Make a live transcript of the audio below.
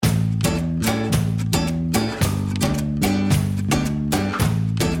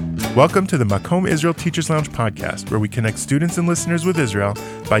Welcome to the Makom Israel Teachers Lounge podcast, where we connect students and listeners with Israel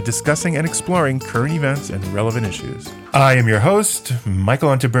by discussing and exploring current events and relevant issues. I am your host, Michael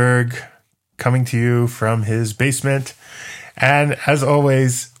Unterberg, coming to you from his basement. And as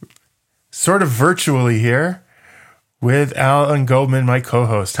always, sort of virtually here with Alan Goldman, my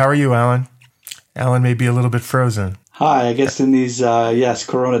co-host. How are you, Alan? Alan may be a little bit frozen. Hi, I guess in these,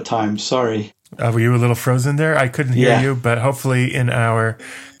 Corona times. Sorry. Were you a little frozen there? I couldn't hear you, but hopefully in our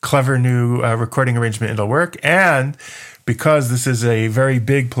clever new recording arrangement, it'll work. And because this is a very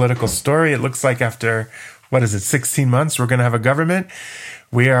big political story, it looks like after, 16 months, we're going to have a government.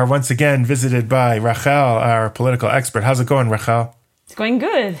 We are once again visited by Rachel, our political expert. How's it going, Rachel? It's going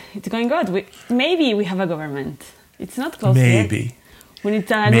good. Maybe we have a government. It's not close Maybe. yet. We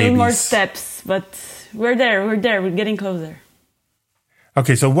need a little more steps, but we're there. We're getting closer.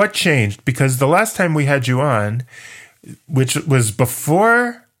 Okay, so what changed? Because the last time we had you on, which was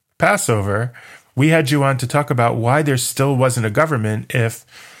before Passover, we had you on to talk about why there still wasn't a government if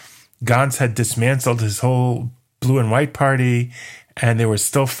Gantz had dismantled his whole blue and white party and they were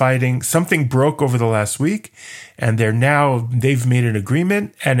still fighting. Something broke over the last week and they've made an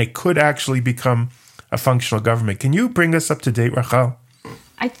agreement and it could actually become a functional government. Can you bring us up to date, Rachel?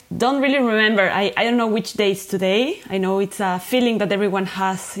 I don't really remember. I don't know which day is today. I know it's a feeling that everyone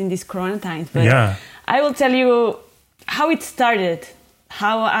has in these Corona times. But yeah. I will tell you how it started,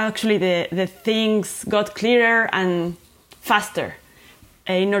 how actually the things got clearer and faster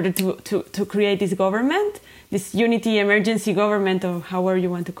in order to create this government, this unity emergency government, or however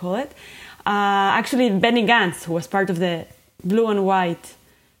you want to call it. Actually, Benny Gantz, who was part of the blue and white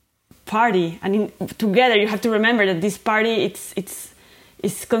party, and together you have to remember that this party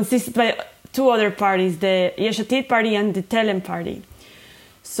it's consisted by two other parties, the Yesh Atid party and the Telem party.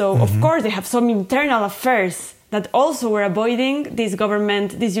 So, of course, they have some internal affairs that also were avoiding this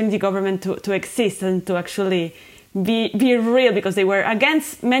government, this unity government to exist and to actually be real, because they were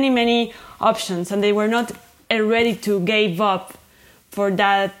against many, many options and they were not ready to give up for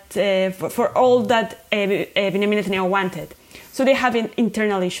that, for all that Benjamin Netanyahu wanted. So they have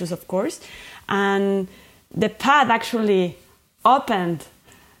internal issues, of course. And the path actually opened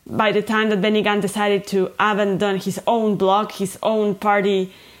by the time that Benny Gantz decided to abandon his own bloc, his own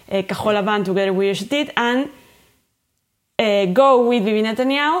party, Kahol Lavan, together with Yesh Atid, and go with Bibi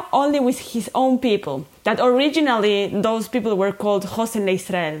Netanyahu only with his own people. That originally, those people were called Hosen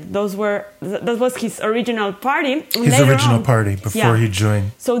LeIsrael. That was his original party. His original party before he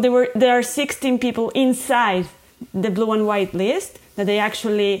joined. So there are 16 people inside the blue and white list that they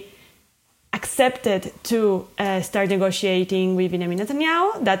actually accepted to start negotiating with Benjamin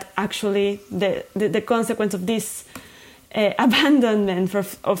Netanyahu. That actually the consequence of this abandonment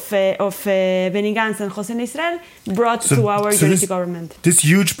of Benny Gantz and Hosen LeIsrael brought to our unity government. This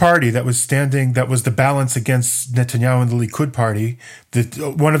huge party that was standing, that was the balance against Netanyahu and the Likud party,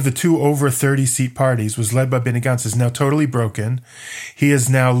 one of the two over 30-seat parties was led by Benny Gantz, is now totally broken. He is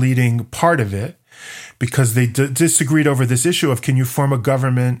now leading part of it because they disagreed over this issue of, can you form a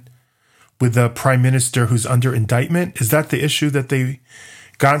government with a prime minister who's under indictment? Is that the issue that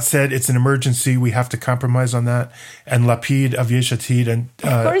Gantz said it's an emergency, we have to compromise on that? And Lapid of Yesh Atid and...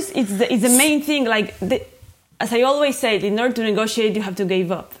 of course, it's the main thing. As I always say, in order to negotiate, you have to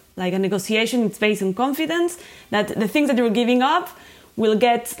give up. Like a negotiation, it's based on confidence that the things that you're giving up you will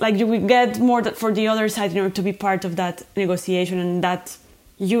get more for the other side in order to be part of that negotiation and that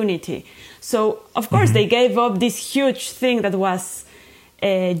unity. So, of course, they gave up this huge thing that was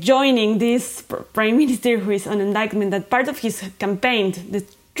joining this prime minister who is on indictment, that part of his campaign, the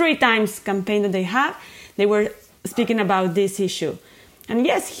 3 times campaign that they have, they were speaking about this issue. And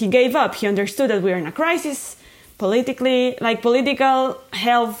yes, he gave up. He understood that we are in a crisis, political,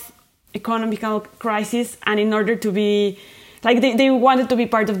 health, economical crisis, and in order to be, they wanted to be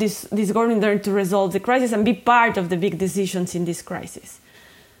part of this government in order to resolve the crisis and be part of the big decisions in this crisis.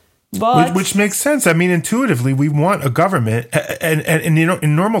 But, which makes sense. I mean, intuitively, we want a government, and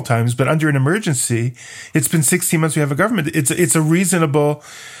in normal times, but under an emergency, it's been 16 months we have a government. It's a reasonable.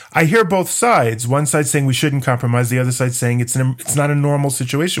 I hear both sides. One side saying we shouldn't compromise, the other side saying it's not a normal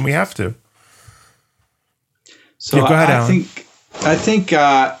situation. We have to. So go ahead, Alan. I think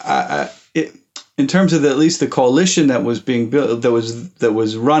in terms of at least the coalition that was being built, that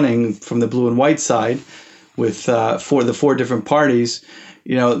was running from the blue and white side, with the 4 different parties.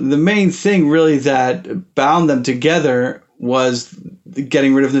 The main thing really that bound them together was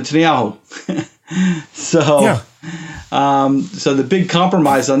getting rid of Netanyahu. So the big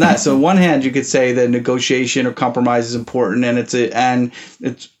compromise on that. So on one hand, you could say that negotiation or compromise is important, and it's an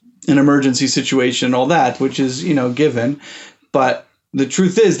emergency situation and all that, which is given. But the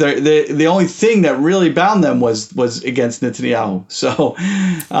truth is, the only thing that really bound them was against Netanyahu. So,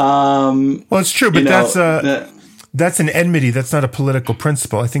 well, it's true, but that's an enmity. That's not a political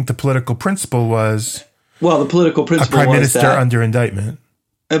principle. I think the political principle was the political principle a prime minister under indictment.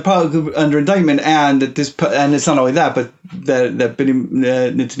 Probably under indictment, and it's not only that, but that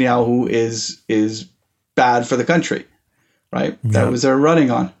Netanyahu is bad for the country, right? Yeah. That was their running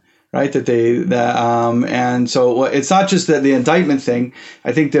on, right? And so it's not just that the indictment thing.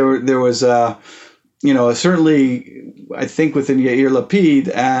 I think there was certainly I think within Yair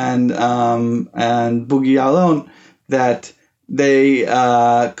Lapid and Bughi Ya'alon that they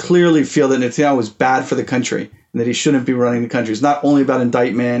clearly feel that Netanyahu was bad for the country. And that he shouldn't be running the country. It's not only about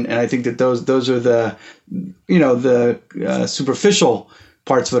indictment, and I think that those are the superficial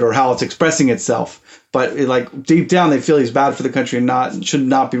parts of it, or how it's expressing itself. But deep down, they feel he's bad for the country and should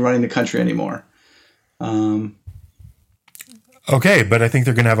not be running the country anymore. Okay, but I think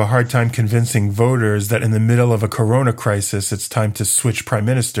they're going to have a hard time convincing voters that in the middle of a corona crisis, it's time to switch prime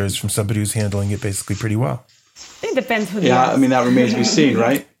ministers from somebody who's handling it basically pretty well. It depends who. Yeah, I mean that remains to be seen,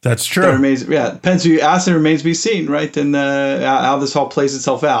 right? That's true. Depends who you ask, and remains to be seen, right? And how this all plays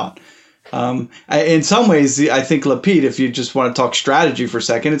itself out. In some ways, I think Lapid, if you just want to talk strategy for a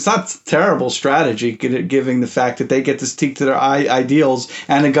second, it's not terrible strategy, given the fact that they get to stick to their ideals,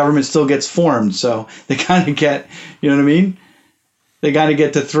 and the government still gets formed. So they kind of get, you know what I mean? They kind of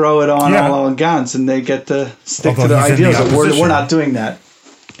get to throw it on all on guns, and they get to stick to their ideals. We're not doing that.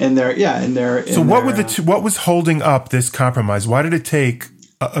 What was holding up this compromise? Why did it take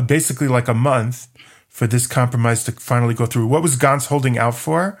basically like a month for this compromise to finally go through? What was Gantz holding out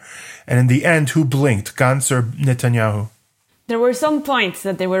for? And in the end, who blinked, Gantz or Netanyahu? There were some points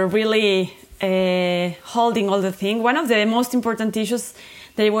that they were really holding all the thing. One of the most important issues,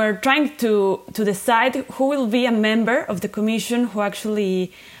 they were trying to decide who will be a member of the commission who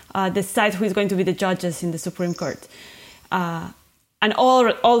actually decide who is going to be the judges in the Supreme Court. And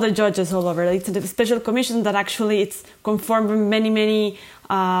all the judges all over. It's a special commission that actually it's conformed with many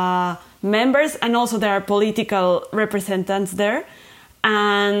members, and also there are political representatives there.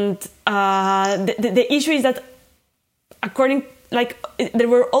 And the issue is that there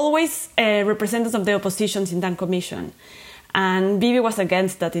were always representatives of the oppositions in that commission, and Bibi was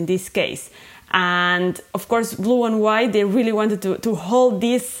against that in this case. And of course, Blue and White, they really wanted to hold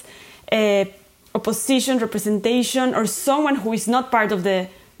this opposition representation, or someone who is not part of the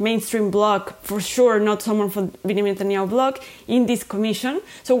mainstream bloc, for sure not someone from Benjamin Netanyahu bloc, in this commission.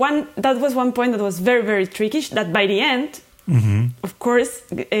 So that was one point that was very, very tricky, that by the end, of course,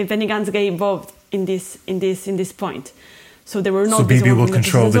 Benny Gantz got involved in this point. So there were no... So Bibi will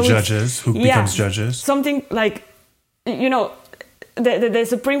control the judges, who becomes judges? Something like, the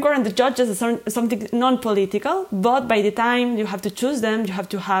Supreme Court and the judges are something non-political, but by the time you have to choose them, you have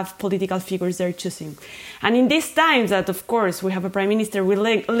to have political figures they're choosing. And in these times that, of course, we have a prime minister with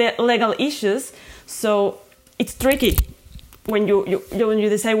legal issues, so it's tricky when you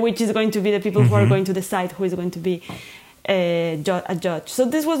decide which is going to be the people who are going to decide who is going to be a judge. So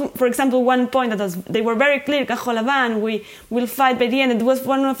this was, for example, one point they were very clear, Kachol Lavan, we will fight by the end. It was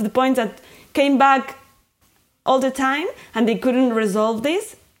one of the points that came back all the time, and they couldn't resolve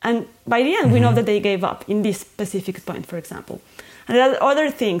this. And by the end, we know that they gave up in this specific point, for example. And there are other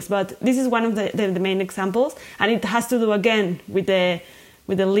things, but this is one of the main examples, and it has to do again with the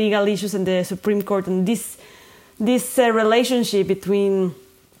legal issues and the Supreme Court and this relationship between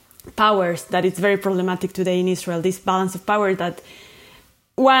powers that is very problematic today in Israel. This balance of power that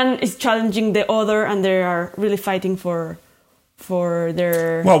one is challenging the other, and they are really fighting for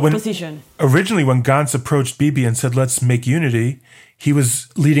their position. Originally, when Gantz approached Bibi and said, let's make unity, he was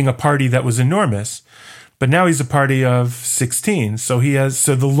leading a party that was enormous. But now he's a party of 16. So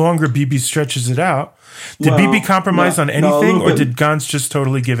the longer Bibi stretches it out, did Bibi compromise on anything, or did Gantz just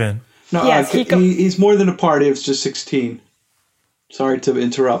totally give in? No, yes, he's more than a party. It's just 16. Sorry to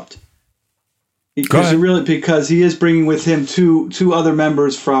interrupt. Because he is bringing with him two other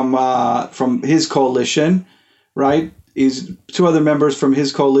members from his coalition, right? He's two other members from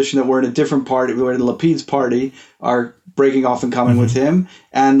his coalition that were in a different party, who were in Lapid's party, are breaking off and coming with him,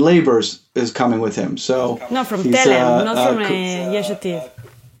 and Labor's is coming with him. So not from Telem, not from Yesh Ativ.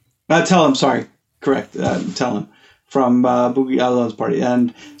 Telem, sorry, correct. Telem from Bughi Ya'alon's party,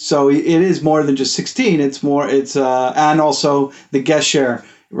 and so it is more than just 16. It's and also the Gesher,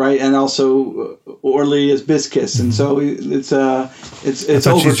 right, and also Orly is Biskis, and so it's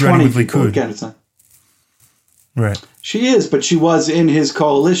over 20 people. Again, it's not. Right. She is, but she was in his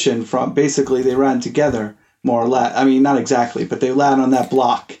coalition from basically they ran together more or less. I mean, not exactly, but they ran on that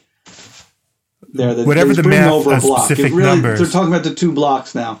block. there. Whatever the math, over a block. specific really, numbers. They're talking about the 2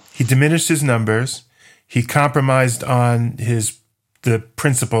 blocks now. He diminished his numbers. He compromised on the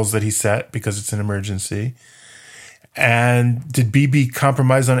principles that he set because it's an emergency. And did Bibi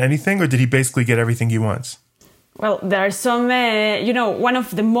compromise on anything, or did he basically get everything he wants? Well, there are some, one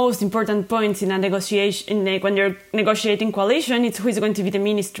of the most important points in a negotiation, when you're negotiating coalition, it's who is going to be the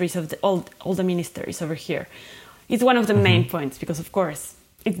ministries of all the ministries over here. It's one of the main points because, of course,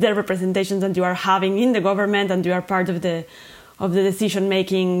 it's the representation that you are having in the government and you are part of the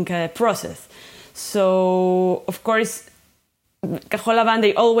decision-making process. So, of course, Kajol Lavan,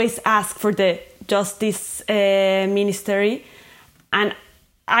 they always ask for the justice ministry, and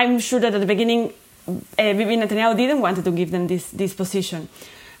I'm sure that at the beginning, Bibi Netanyahu didn't want to give them this position.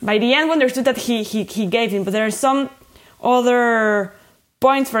 By the end, we understood that he gave him, but there are some other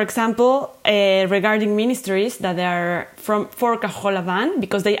points, for example, regarding ministries that are for Kajol Lavan,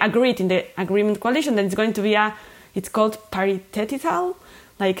 because they agreed in the agreement coalition that it's going to be it's called paritetical,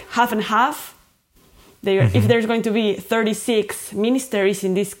 like half and half. If there's going to be 36 ministries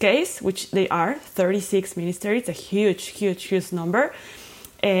in this case, which they are, 36 ministries, a huge, huge, huge number.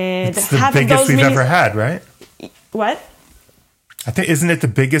 It's the biggest we've ever had, right? What? I think, isn't it the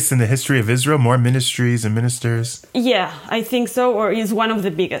biggest in the history of Israel? More ministries and ministers? Yeah, I think so, or is one of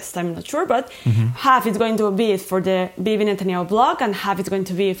the biggest. I'm not sure, but half is going to be for the Bibi Netanyahu bloc, and half is going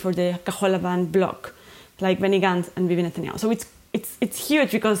to be for the Kajol Lavan bloc, like Benny Gantz and Bibi Netanyahu. So it's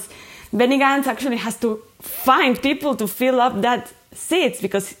huge because Benny Gantz actually has to find people to fill up that seats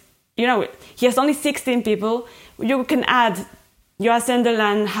because, he has only 16 people. You can add Yoav Sendel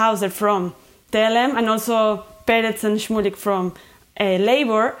and Hauser from TLM and also Peretz and Shmulik from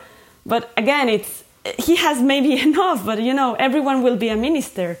Labor. But again, he has maybe enough, but everyone will be a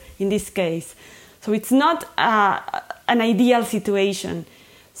minister in this case. So it's not an ideal situation.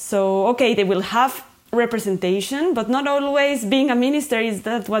 So, okay, they will have representation, but not always being a minister is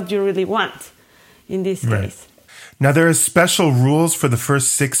that what you really want in this case. Now, there are special rules for the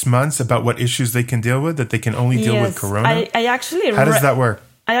first 6 months about what issues they can deal with, that they can only deal with Corona? How does that work?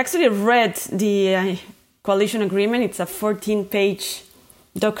 I actually read the coalition agreement. It's a 14-page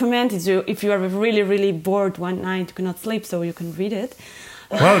document. If you are really, really bored one night, you cannot sleep, so you can read it.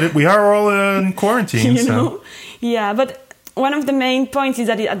 Well, we are all in quarantine, so. Yeah, but one of the main points is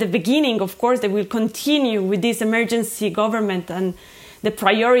that at the beginning, of course, they will continue with this emergency government, and the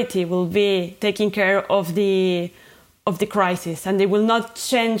priority will be taking care of the crisis, and they will not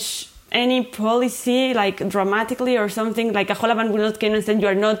change any policy like dramatically or something. Like Kajol Lavan will not come and say you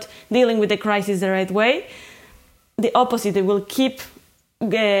are not dealing with the crisis the right way. The opposite, they will keep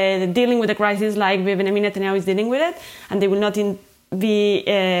dealing with the crisis like Benjamin Netanyahu is dealing with it, and they will not be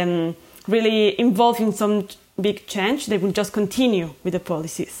really involved in some big change. They will just continue with the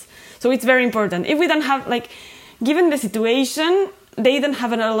policies. So it's very important. If we don't have, given the situation, they don't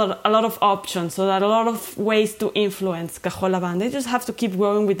have a lot of options, so there are a lot of ways to influence Kajol Lavan. They just have to keep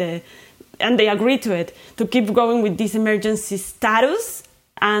going and they agree to it, to keep going with this emergency status,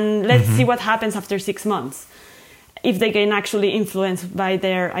 and let's see what happens after 6 months. If they can actually influence by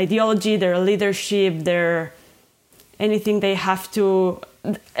their ideology, their leadership, anything they have to,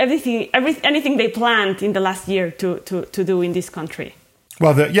 anything they planned in the last year to do in this country.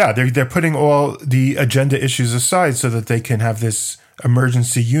 Well, they're putting all the agenda issues aside so that they can have this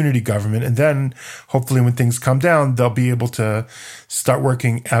emergency unity government, and then hopefully when things come down, they'll be able to start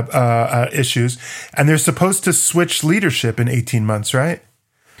working at issues. And they're supposed to switch leadership in 18 months, right?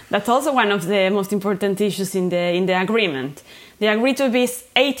 That's also one of the most important issues in the agreement. They agreed to be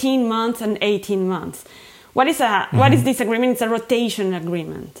 18 months and 18 months. What is this agreement? It's a rotation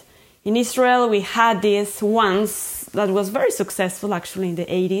agreement. In Israel, we had this once that was very successful actually in the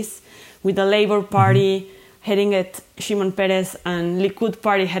 80s with the Labor Party heading at Shimon Peres and Likud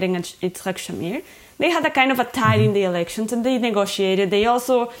Party heading at Yitzhak Shamir. They had a kind of a tie in the elections and they negotiated.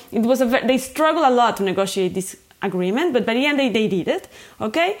 They struggled a lot to negotiate this agreement, but by the end they did it,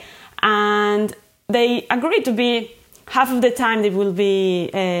 okay? And they agreed to be, half of the time they will be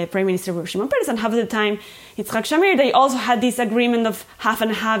Prime Minister Shimon Peres and half of the time Yitzhak Shamir. They also had this agreement of half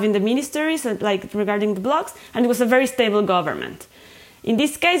and half in the ministries, regarding the blocks, and it was a very stable government. In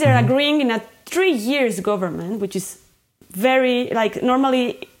this case, they're agreeing in a 3 years government, which is very,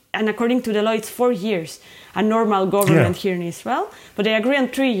 normally, and according to the law, it's 4 years, a normal government here in Israel. But they agree on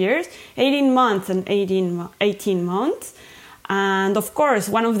 3 years, 18 months and 18 months. And of course,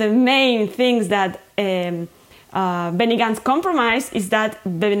 one of the main things that Benny Gantz compromised is that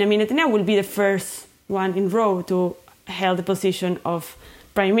Benjamin Netanyahu will be the first one in row to hold the position of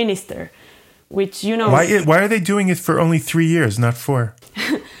prime minister, which, Why are they doing it for only 3 years, not 4?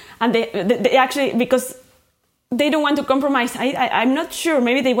 And they actually, because they don't want to compromise. I'm not sure.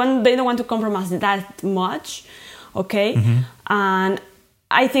 Maybe they don't want to compromise that much. Okay. And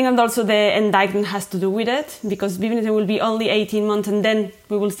I think that also the indictment has to do with it, because Bibi Netanyahu will be only 18 months, and then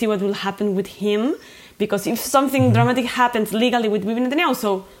we will see what will happen with him. Because if something dramatic happens legally with Bibi Netanyahu,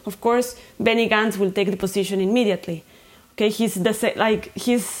 so of course Benny Gantz will take the position immediately. Okay,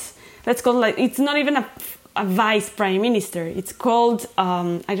 let's call it, it's not even a vice prime minister. It's called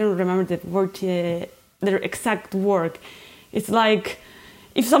I don't remember the word, their exact word. It's like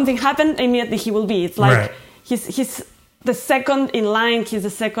if something happened, immediately he will be. It's like he's the second in line. He's the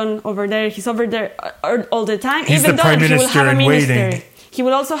second over there. He's over there all the time. He's even the prime minister in waiting. He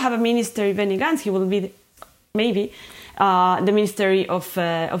will also have a minister, Benny Gantz. He will be maybe the Ministry of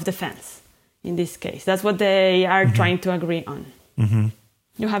Defense in this case. That's what they are trying to agree on.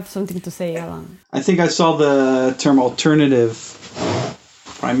 You have something to say, Alan? I think I saw the term alternative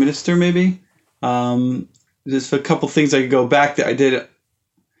prime minister, maybe. Just a couple things I could go back that I did.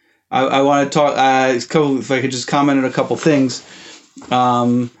 I want to talk, if I could just comment on a couple things.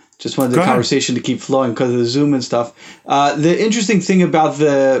 Just wanted the conversation to keep flowing because of the Zoom and stuff. The interesting thing about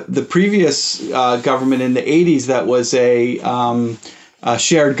the previous government in the 80s, that was a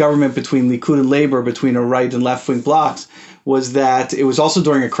shared government between Likud and Labor, between a right and left wing blocs, was that it was also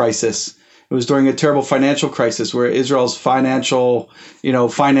during a crisis. It was during a terrible financial crisis where Israel's finances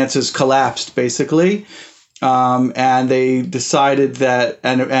collapsed, basically. And they decided that,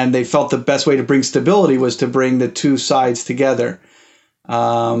 and they felt the best way to bring stability was to bring the two sides together.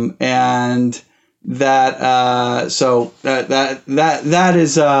 And that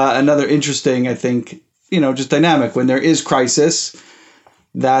is another interesting, I think, just dynamic. When there is crisis,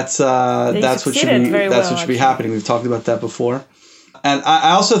 that's what should be happening. We've talked about that before. And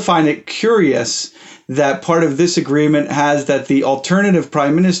I also find it curious that part of this agreement has that the alternative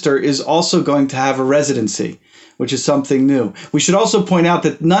prime minister is also going to have a residency, which is something new. We should also point out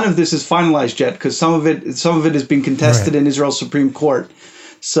that none of this is finalized yet, because some of it is being contested in Israel's Supreme Court.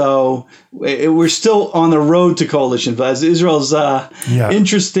 So we're still on the road to coalition. But as Israel's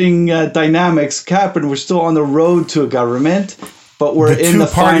interesting dynamics happen, we're still on the road to a government, but we're in the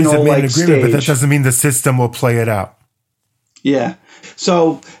final stage. But that doesn't mean the system will play it out. Yeah.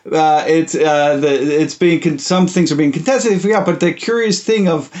 So it's being some things are being contested. But the curious thing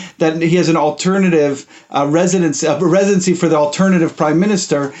of that he has an alternative residency for the alternative prime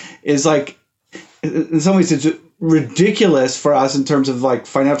minister is like, in some ways it's ridiculous for us in terms of like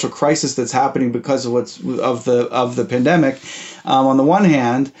financial crisis that's happening because of of the pandemic. On the one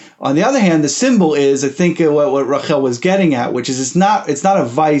hand, on the other hand, the symbol is, I think, what Rachel was getting at, which is it's not a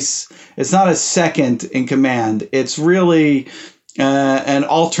vice, it's not a second in command. It's really an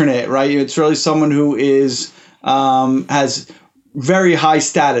alternate, right? It's really someone who has very high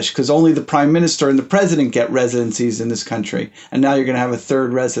status, because only the prime minister and the president get residencies in this country, and now you're going to have a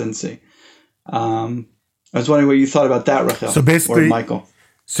third residency. I was wondering what you thought about that, Rachel. So basically, or Michael.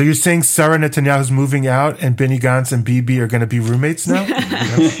 So you're saying Sarah Netanyahu's moving out, and Benny Gantz and Bibi are going to be roommates now?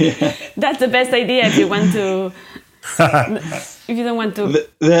 That's the best idea if you want to. If you don't want to.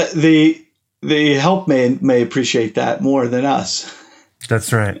 The help may appreciate that more than us.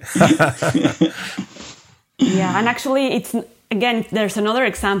 That's right. Yeah, and actually, there's another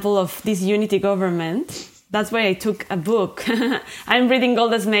example of this unity government. That's why I took a book. I'm reading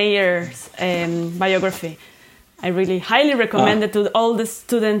Golda Meir's biography. I really highly recommend it to all the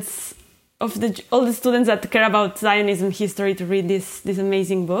students that care about Zionism history to read this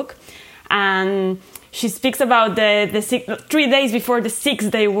amazing book. And she speaks about the 3 days before the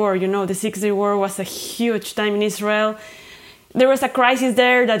 6-Day War. The 6-Day War was a huge time in Israel. There was a crisis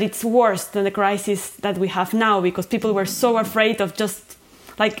there that it's worse than the crisis that we have now, because people were so afraid of just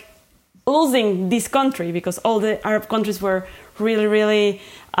like losing this country, because all the Arab countries were really, really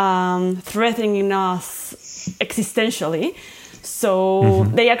threatening us existentially. So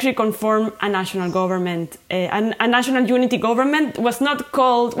they actually conformed a national government, a national unity government. Was not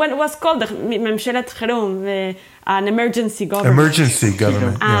called, well, it was called the Memshelet Cherem, an emergency government. Emergency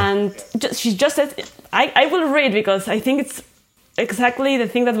government. And she just said, I will read, because I think it's exactly the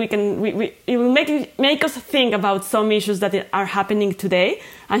thing that it will make us think about some issues that are happening today.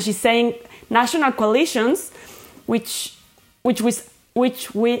 And she's saying national coalitions, with which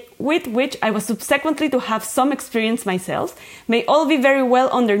I was subsequently to have some experience myself, may all be very well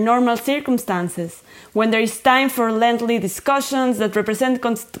under normal circumstances, when there is time for lengthy discussions that represent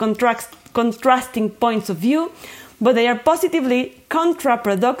contrasting points of view, but they are positively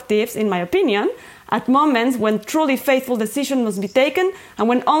counterproductive, in my opinion, at moments when truly faithful decisions must be taken, and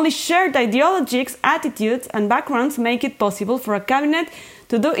when only shared ideologies, attitudes, and backgrounds make it possible for a cabinet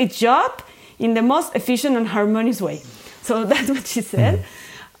to do its job in the most efficient and harmonious way. So that's what she said.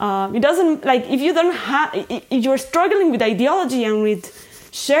 It doesn't, like, if you're struggling with ideology and with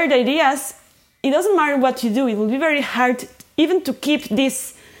shared ideas, it doesn't matter what you do. It will be very hard even to keep this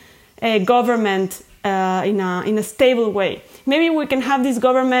government in a stable way. Maybe we can have this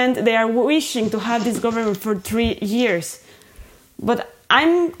government. They are wishing to have this government for 3 years. But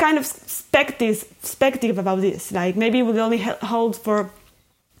I'm kind of speculative about this. Like, maybe it will only hold for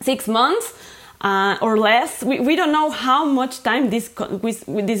 6 months or less. We don't know how much time this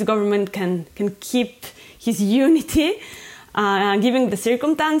government can keep his unity, given the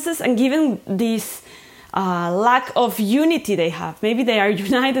circumstances and given this lack of unity they have. Maybe they are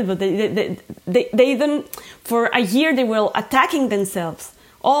united, but they don't. For a year, they were attacking themselves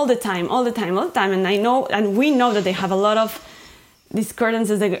all the time. And we know that they have a lot of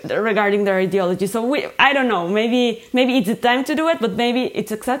discordances regarding their ideology. So I don't know. Maybe it's the time to do it, but maybe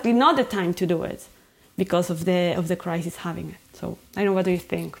it's exactly not the time to do it because of the crisis having it. So I don't know. What do you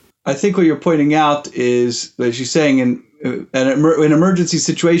think? I think what you're pointing out is, as you're saying, in an emergency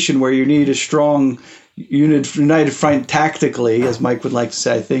situation where you need a strong united front tactically, as Mike would like to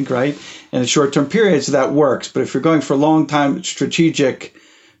say, I think, right? In a short-term period, so that works. But if you're going for long-time strategic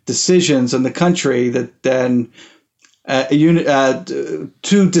decisions in the country, that then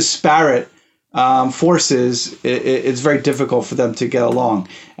two disparate forces, it's very difficult for them to get along.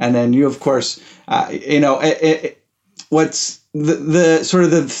 And then you, of course, what's the sort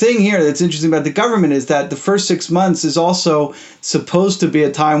of the thing here that's interesting about the government is that the first 6 months is also supposed to be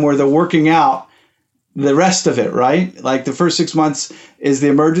a time where they're working out the rest of it, right? Like the first 6 months is the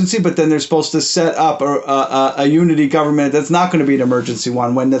emergency, but then they're supposed to set up a unity government that's not going to be an emergency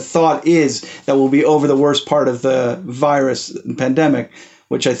one, when the thought is that we'll be over the worst part of the virus and pandemic,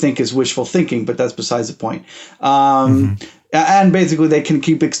 which I think is wishful thinking, but that's besides the point. And basically they can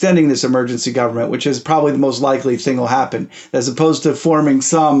keep extending this emergency government, which is probably the most likely thing will happen, as opposed to forming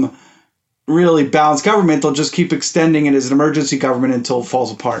some really balanced government. They'll just keep extending it as an emergency government until it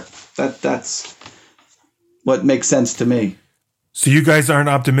falls apart. That's what makes sense to me. So you guys aren't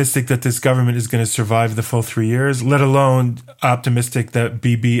optimistic that this government is going to survive the full 3 years, let alone optimistic that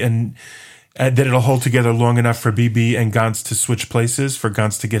Bibi and that it'll hold together long enough for Bibi and Gantz to switch places, for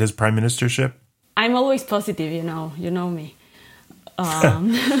Gantz to get his prime ministership? I'm always positive, you know me.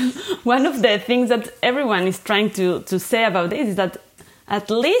 One of the things that everyone is trying to say about this is that at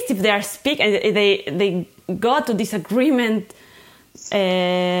least if they are speaking, they got to this agreement,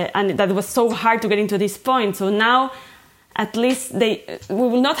 and that was so hard to get into this point. So now, at least we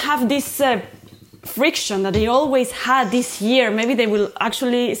will not have this friction that they always had this year. Maybe they will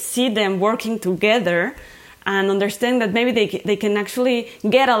actually see them working together and understand that maybe they can actually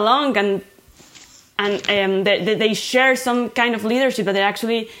get along and they share some kind of leadership that they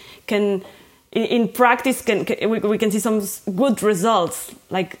actually can. In practice, we can see some good results.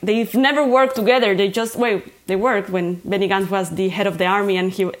 Like, they've never worked together. They worked when Benny Gantz was the head of the army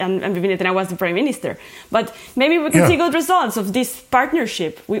and Bibi Netanyahu was the prime minister. But maybe we can see good results of this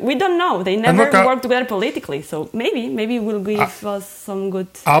partnership. We don't know. They never worked together politically. So maybe it will give us some good.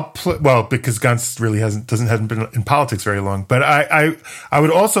 Because Gantz really hasn't been in politics very long. But I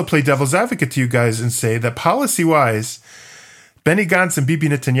would also play devil's advocate to you guys and say that policy-wise, Benny Gantz and Bibi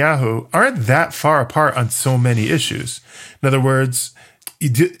Netanyahu aren't that far apart on so many issues. In other words,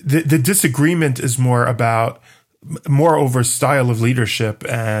 the disagreement is more over style of leadership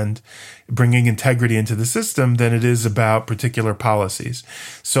and bringing integrity into the system than it is about particular policies.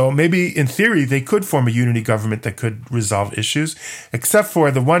 So maybe in theory, they could form a unity government that could resolve issues, except for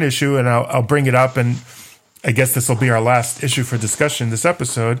the one issue, and I'll bring it up, and I guess this will be our last issue for discussion this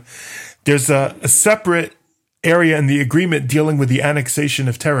episode. There's a separate area in the agreement dealing with the annexation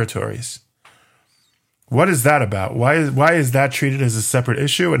of territories. What is that about? Why is that treated as a separate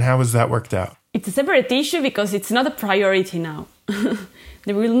issue, and how has that worked out? It's a separate issue because it's not a priority now.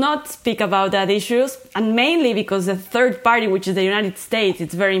 They will not speak about that issues, and mainly because the third party, which is the United States,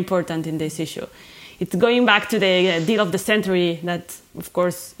 it's very important in this issue. It's going back to the deal of the century that, of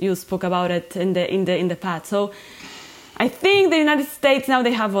course, you spoke about it in the past. So I think the United States now,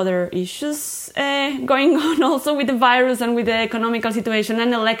 they have other issues going on also with the virus and with the economical situation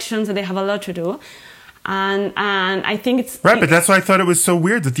and elections, and they have a lot to do. And I think it's right, but that's why I thought it was so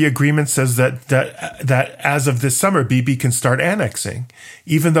weird that the agreement says that as of this summer, Bibi can start annexing,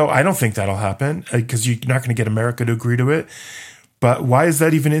 even though I don't think that'll happen because you're not going to get America to agree to it. But why is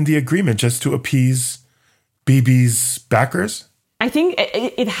that even in the agreement? Just to appease Bibi's backers? I think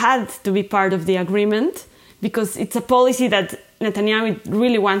it had to be part of the agreement, because it's a policy that Netanyahu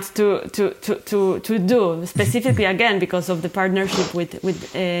really wants to do, specifically again because of the partnership with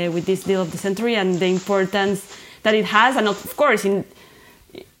this deal of the century and the importance that it has, and of course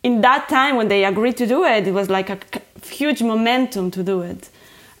in that time when they agreed to do it, it was like a huge momentum to do it.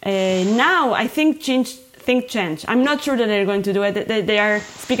 Now I think things change. I'm not sure that they're going to do it. They are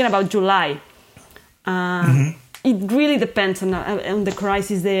speaking about July. It really depends on the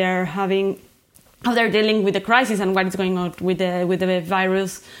crisis they are having, how they're dealing with the crisis and what is going on with the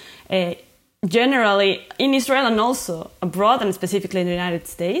virus generally in Israel and also abroad, and specifically in the United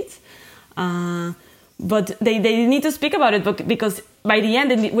States. But they need to speak about it because by the end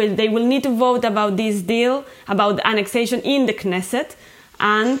they will need to vote about this deal, about the annexation in the Knesset,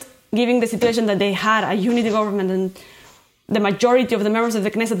 and given the situation that they had a unity government and the majority of the members of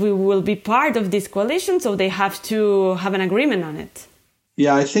the Knesset will be part of this coalition, so they have to have an agreement on it.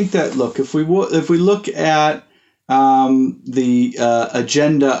 Yeah, I think that, look, if we look at the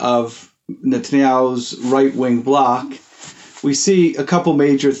agenda of Netanyahu's right-wing bloc, we see a couple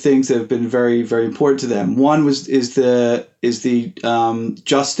major things that have been very, very important to them. One is the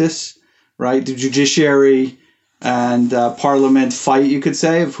justice, right? The judiciary and parliament fight, you could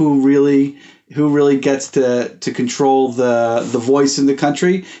say, of who really gets to control the voice in the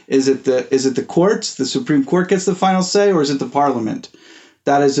country. Is it the courts, the Supreme Court gets the final say, or is it the parliament?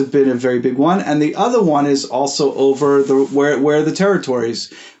 That has been a very big one. And the other one is also over where the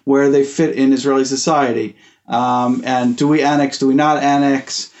territories, where they fit in Israeli society. And do we annex, do we not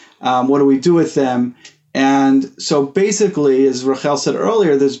annex? What do we do with them? And so basically, as Rachel said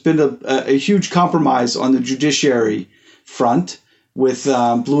earlier, there's been a huge compromise on the judiciary front, with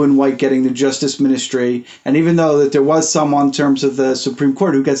blue and white getting the Justice Ministry. And even though that there was some on terms of the Supreme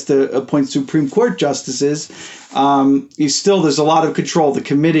Court who gets to appoint Supreme Court justices, there's a lot of control. The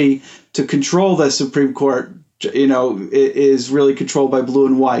committee to control the Supreme Court, is really controlled by blue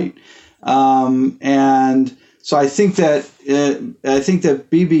and white. And so I think that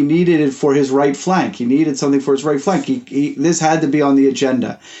Bibi needed it for his right flank. He needed something for his right flank. This had to be on the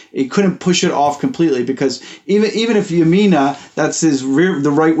agenda. He couldn't push it off completely because even if Yamina, that's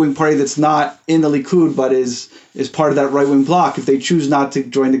the right wing party that's not in the Likud but is part of that right wing bloc, if they choose not to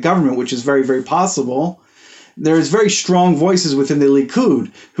join the government, which is very, very possible, there's very strong voices within the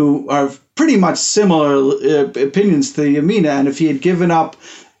Likud who are pretty much similar opinions to Yamina, and if he had given up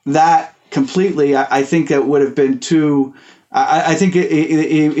that completely, I think that would have been too. I think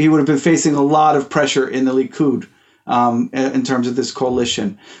he would have been facing a lot of pressure in the Likud in terms of this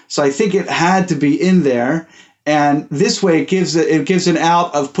coalition. So I think it had to be in there, and this way it gives an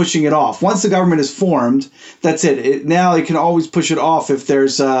out of pushing it off. Once the government is formed, that's it. Now it can always push it off if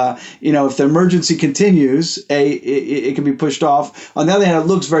there's if the emergency continues, it can be pushed off. On the other hand, it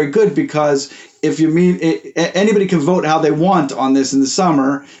looks very good because if anybody can vote how they want on this in the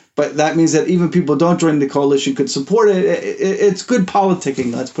summer. But that means that even people who don't join the coalition could support it. It's good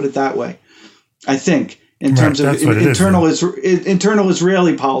politicking, let's put it that way, I think, in terms of internal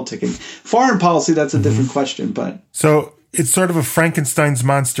Israeli politicking. Foreign policy, that's a different question. But so it's sort of a Frankenstein's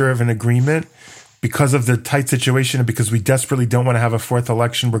monster of an agreement because of the tight situation and because we desperately don't want to have a fourth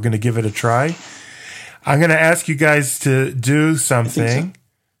election. We're going to give it a try. I'm going to ask you guys to do something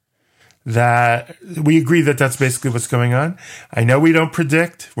that we agree that that's basically what's going on. I know we don't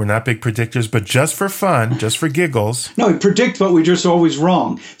predict. We're not big predictors, but just for fun, just for giggles. No, we predict, but we're just always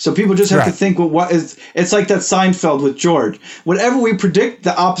wrong. So people just have to think, it's like that Seinfeld with George. Whatever we predict,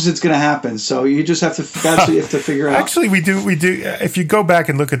 the opposite's going to happen. So you just have to figure out. Actually, we do. If you go back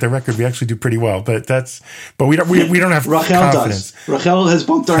and look at the record, we actually do pretty well. But we don't have Rachel confidence. Does. Rachel has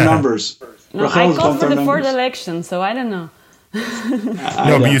bumped our numbers. No, I called for the fourth election, so I don't know.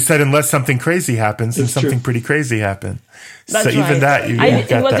 No, but you said unless something crazy happens, and something pretty crazy happened. That's so right. even that, you got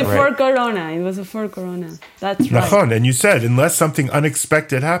that right. It was before Corona. It was before Corona. That's right. Nachon, and you said unless something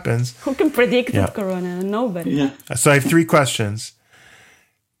unexpected happens. Who can predict Corona? Nobody. Yeah. So I have 3 questions.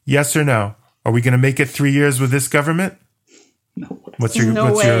 Yes or no? Are we going to make it 3 years with this government? No way. What's your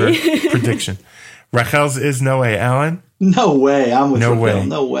prediction? Rachel's is no way. Alan? No way. I'm with no Rachel. Way.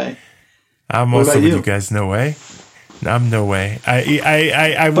 No way. I'm also with you guys. No way. I'm no way.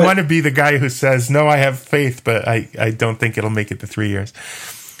 I want to be the guy who says, no, I have faith, but I don't think it'll make it to 3 years.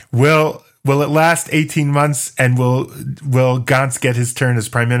 Will it last 18 months, and will Gantz get his turn as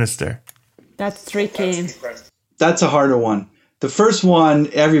prime minister? That's tricky. That's a harder one. The first one,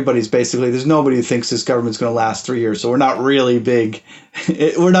 everybody's there's nobody who thinks this government's going to last 3 years, so we're not really big.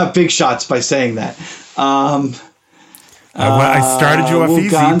 We're not big shots by saying that. I started you off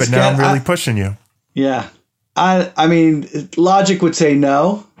easy, but now I'm really pushing you. Yeah. I mean, logic would say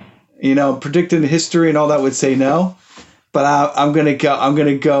no. Predicting history and all that would say no. but I'm gonna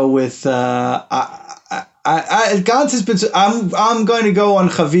go with Gantz has been. I'm going to go on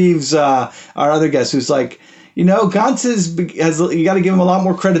Chaviv's our other guest, who's like, Gantz has you got to give him a lot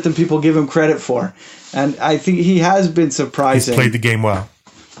more credit than people give him credit for, and I think he has been surprising. He's played the game well.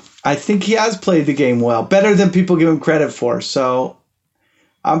 I think he has played the game well, better than people give him credit for. So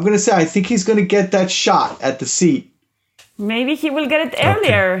I'm going to say I think he's going to get that shot at the seat. Maybe he will get it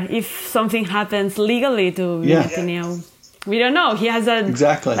earlier if something happens legally to Netanyahu. We don't know. He has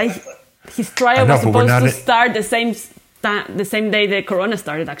exactly. His trial was supposed to start the same day the corona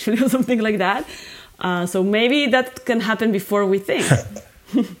started, actually, or something like that. So maybe that can happen before we think.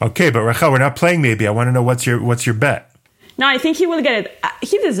 Okay, but Rachel, we're not playing maybe. I want to know what's your bet. No, I think he will get it.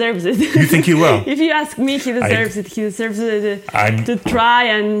 He deserves it. You think he will? If you ask me, he deserves it. He deserves to try,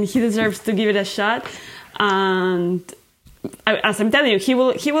 and he deserves to give it a shot. And as I'm telling you, he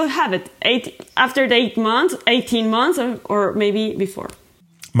will have it after the 18 months, or maybe before.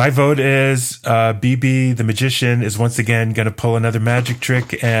 My vote is Bibi, the magician, is once again going to pull another magic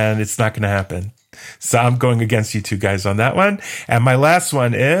trick, and it's not going to happen. So I'm going against you two guys on that one. And my last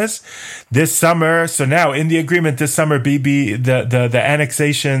one is this summer. So now in the agreement this summer, Bibi, the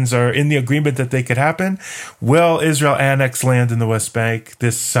annexations are in the agreement that they could happen. Will Israel annex land in the West Bank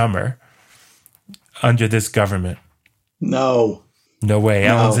this summer under this government? No. No way.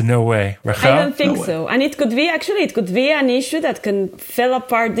 Alan's a no way. Rachel? I don't think so. And it could be an issue that can fall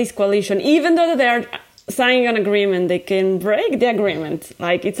apart this coalition. Even though they are signing an agreement, they can break the agreement.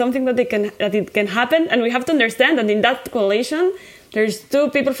 Like, it's something that it can happen. And we have to understand that in that coalition, there's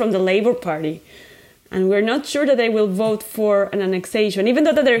two people from the Labour Party. And we're not sure that they will vote for an annexation. Even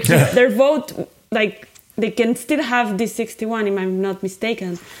though their vote, like, they can still have this 61, if I'm not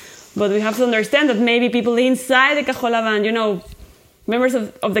mistaken. But we have to understand that maybe people inside the Kahol Lavan, members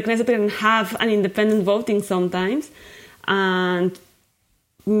of the Knesset can have an independent voting sometimes. And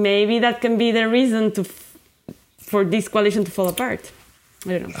maybe that can be the reason for this coalition to fall apart.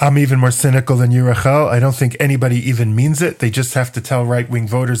 I don't know. I'm even more cynical than you, Rachel. I don't think anybody even means it. They just have to tell right-wing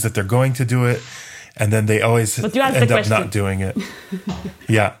voters that they're going to do it, and then they always end up not doing it.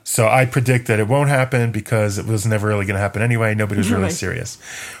 Yeah, so I predict that it won't happen because it was never really going to happen anyway. Nobody was really serious.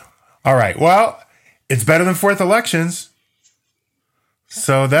 All right, well, it's better than fourth elections.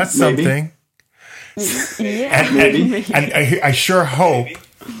 So that's something. Yeah, and I sure hope,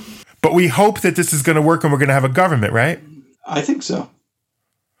 but we hope that this is going to work and we're going to have a government, right? I think so.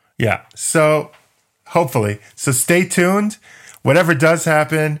 Yeah, so hopefully. So stay tuned. Whatever does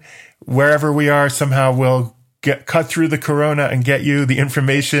happen, wherever we are, somehow we'll cut through the corona and get you the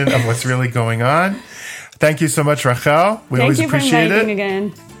information of what's really going on. Thank you so much, Rachel. We always appreciate it.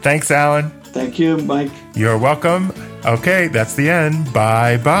 Again. Thanks, Alan. Thank you, Mike. You're welcome. Okay, that's the end.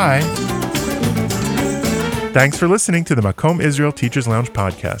 Bye-bye. Thanks for listening to the Makom Israel Teachers Lounge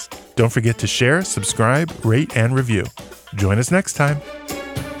podcast. Don't forget to share, subscribe, rate, and review. Join us next time.